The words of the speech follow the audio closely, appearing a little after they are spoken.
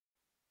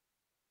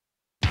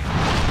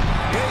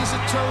is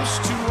a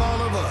toast to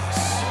all of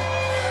us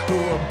who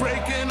are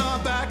breaking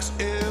our backs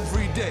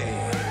every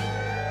day.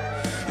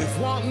 If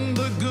wanting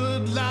the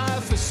good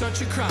life is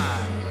such a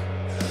crime,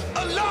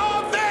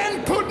 Allah,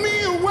 then put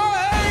me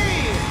away.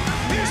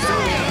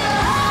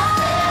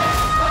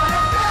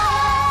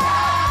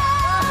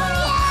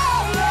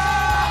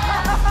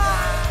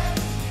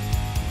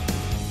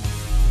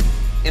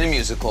 In a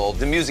musical,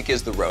 the music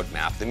is the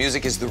roadmap. The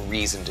music is the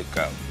reason to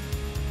go.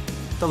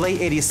 The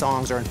late 80s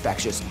songs are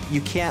infectious.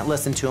 You can't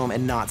listen to them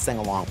and not sing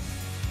along.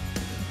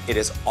 It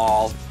is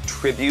all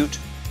tribute,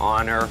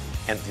 honor,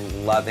 and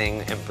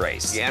loving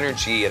embrace. The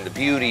energy and the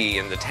beauty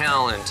and the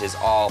talent is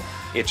all,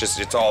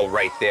 it's all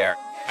right there.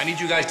 I need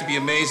you guys to be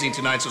amazing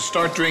tonight, so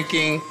start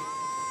drinking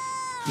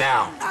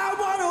now. I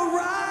wanna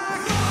rock.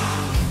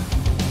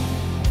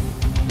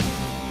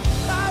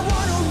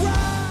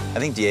 I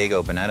think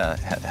Diego Boneta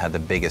had the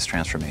biggest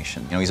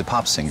transformation. You know, he's a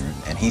pop singer,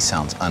 and he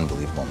sounds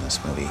unbelievable in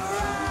this movie.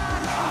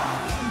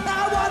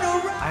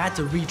 I had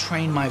to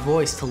retrain my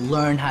voice to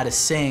learn how to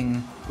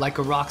sing like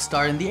a rock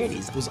star in the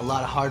 80s. It was a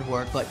lot of hard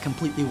work, but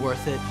completely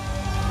worth it.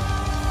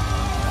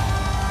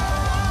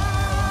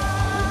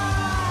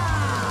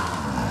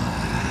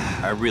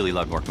 I really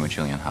loved working with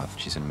Julianne Hough.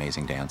 She's an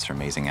amazing dancer,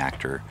 amazing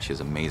actor. She has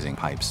amazing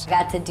pipes. I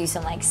got to do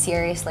some like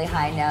seriously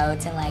high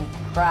notes and like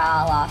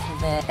growl off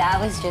of it. That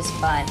was just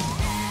fun.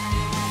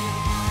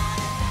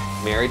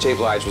 Mary J.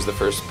 Blige was the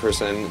first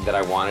person that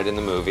I wanted in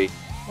the movie.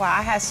 Wow,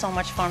 I had so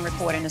much fun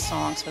recording the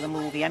songs for the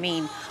movie. I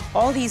mean,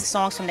 all these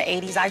songs from the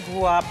 80s, I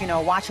grew up, you know,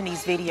 watching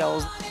these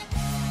videos.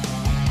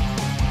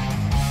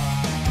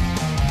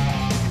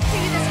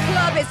 This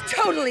club is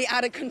totally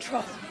out of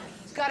control.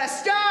 It's gotta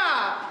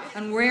stop!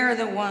 And we're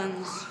the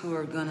ones who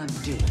are gonna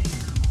do it.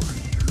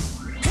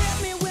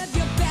 Hit me with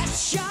your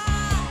best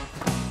shot.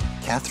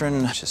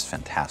 Catherine, just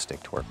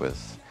fantastic to work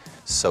with.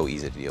 So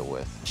easy to deal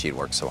with. She'd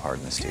worked so hard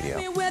in the studio.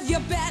 Hit me with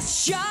your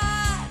best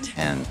shot.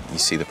 And you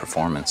see the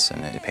performance,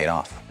 and it paid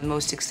off. The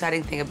most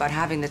exciting thing about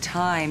having the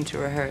time to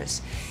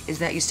rehearse is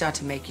that you start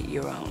to make it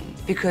your own.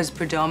 Because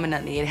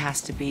predominantly it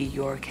has to be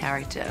your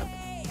character.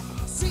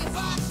 See if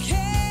I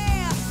can.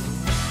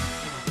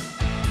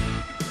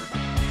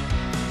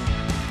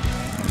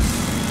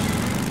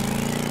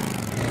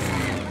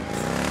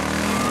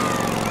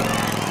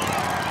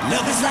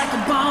 Love is like a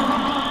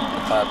bomb.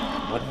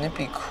 Wouldn't it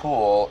be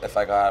cool if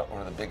I got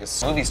one of the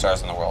biggest movie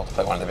stars in the world to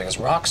play one of the biggest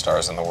rock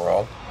stars in the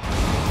world?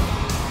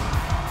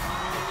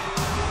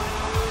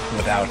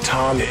 Without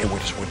Tom, it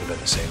just wouldn't have been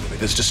the same movie.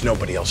 There's just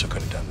nobody else who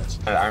could have done this.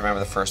 I remember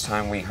the first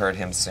time we heard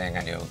him sing,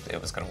 I knew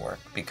it was going to work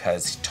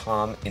because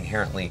Tom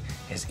inherently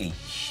has a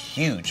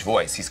huge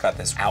voice. He's got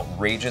this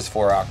outrageous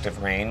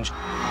 4-octave range.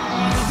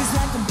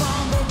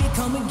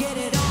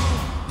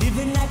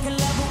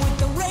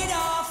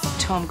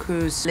 Tom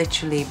Cruise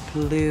literally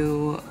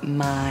blew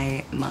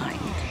my mind.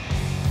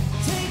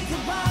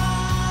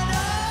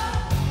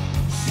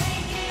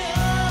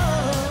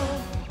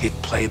 He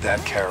played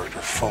that character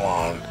full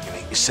on.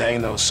 And he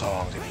sang those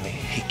songs, and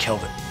he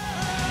killed it.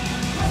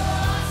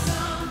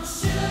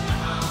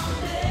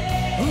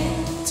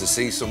 To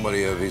see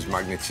somebody of his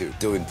magnitude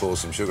doing Pour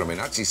Some Sugar, I mean,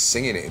 actually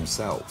singing it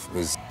himself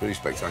was pretty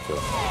spectacular.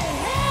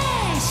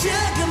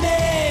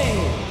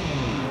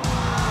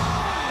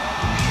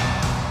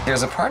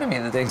 There's a part of me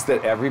that thinks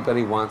that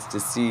everybody wants to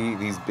see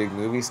these big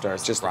movie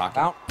stars just rock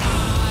out. I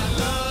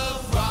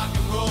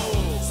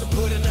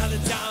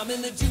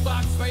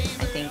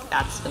think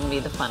that's going to be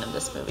the fun of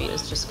this movie,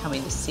 is just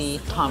coming to see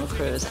Tom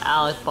Cruise,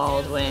 Alec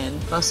Baldwin,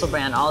 Russell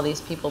Brand, all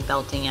these people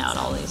belting out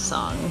all these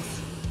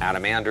songs.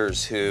 Adam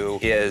Anders, who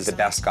is the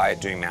best guy at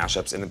doing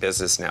mashups in the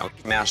business now,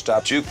 mashed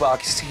up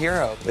Jukebox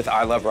Hero with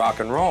I Love Rock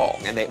and Roll,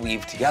 and they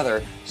weave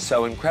together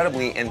so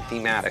incredibly and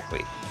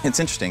thematically. It's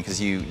interesting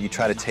because you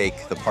try to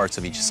take the parts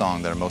of each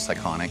song that are most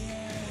iconic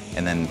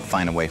and then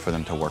find a way for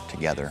them to work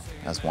together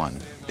as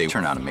one. They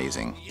turn out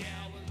amazing.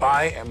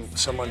 I am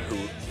someone who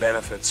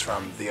benefits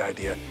from the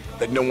idea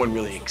that no one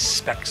really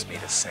expects me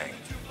to sing.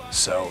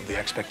 So the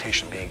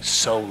expectation being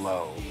so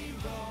low,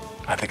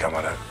 I think I'm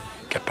gonna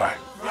get by.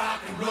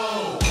 Rock and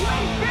roll. We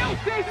built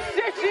this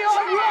city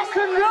on rock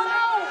and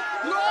roll!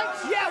 Right?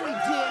 Yeah, we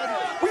did.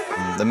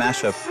 The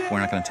mashup, We're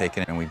Not Gonna Take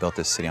It, and We Built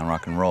This City on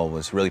Rock and Roll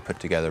was really put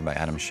together by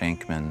Adam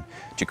Shankman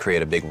to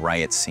create a big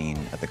riot scene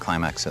at the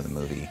climax of the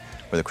movie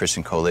where the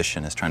Christian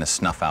Coalition is trying to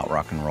snuff out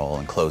rock and roll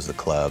and close the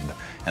club,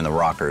 and the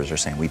rockers are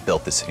saying, we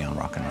built this city on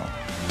rock and roll.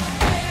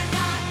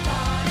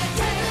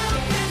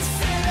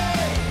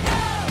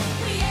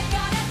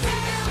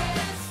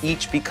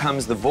 Each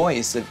becomes the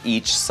voice of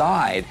each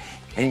side,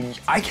 and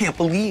I can't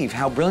believe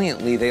how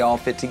brilliantly they all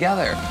fit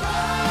together.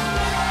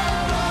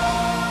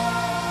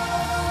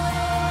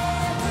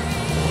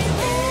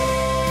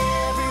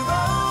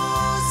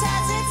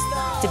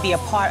 To be a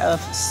part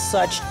of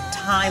such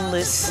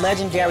timeless,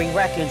 legendary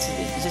records,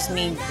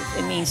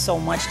 it means so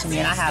much to me,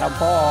 and I had a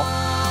ball.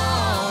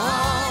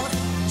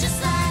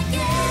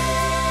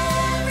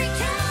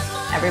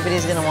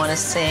 Everybody's going to want to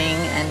sing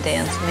and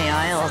dance in the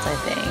aisles, I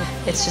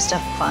think. It's just a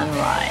fun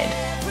ride.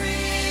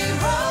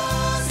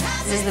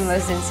 This is the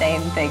most insane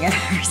thing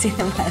I've ever seen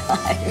in my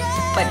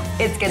life, but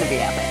it's gonna be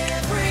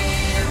epic.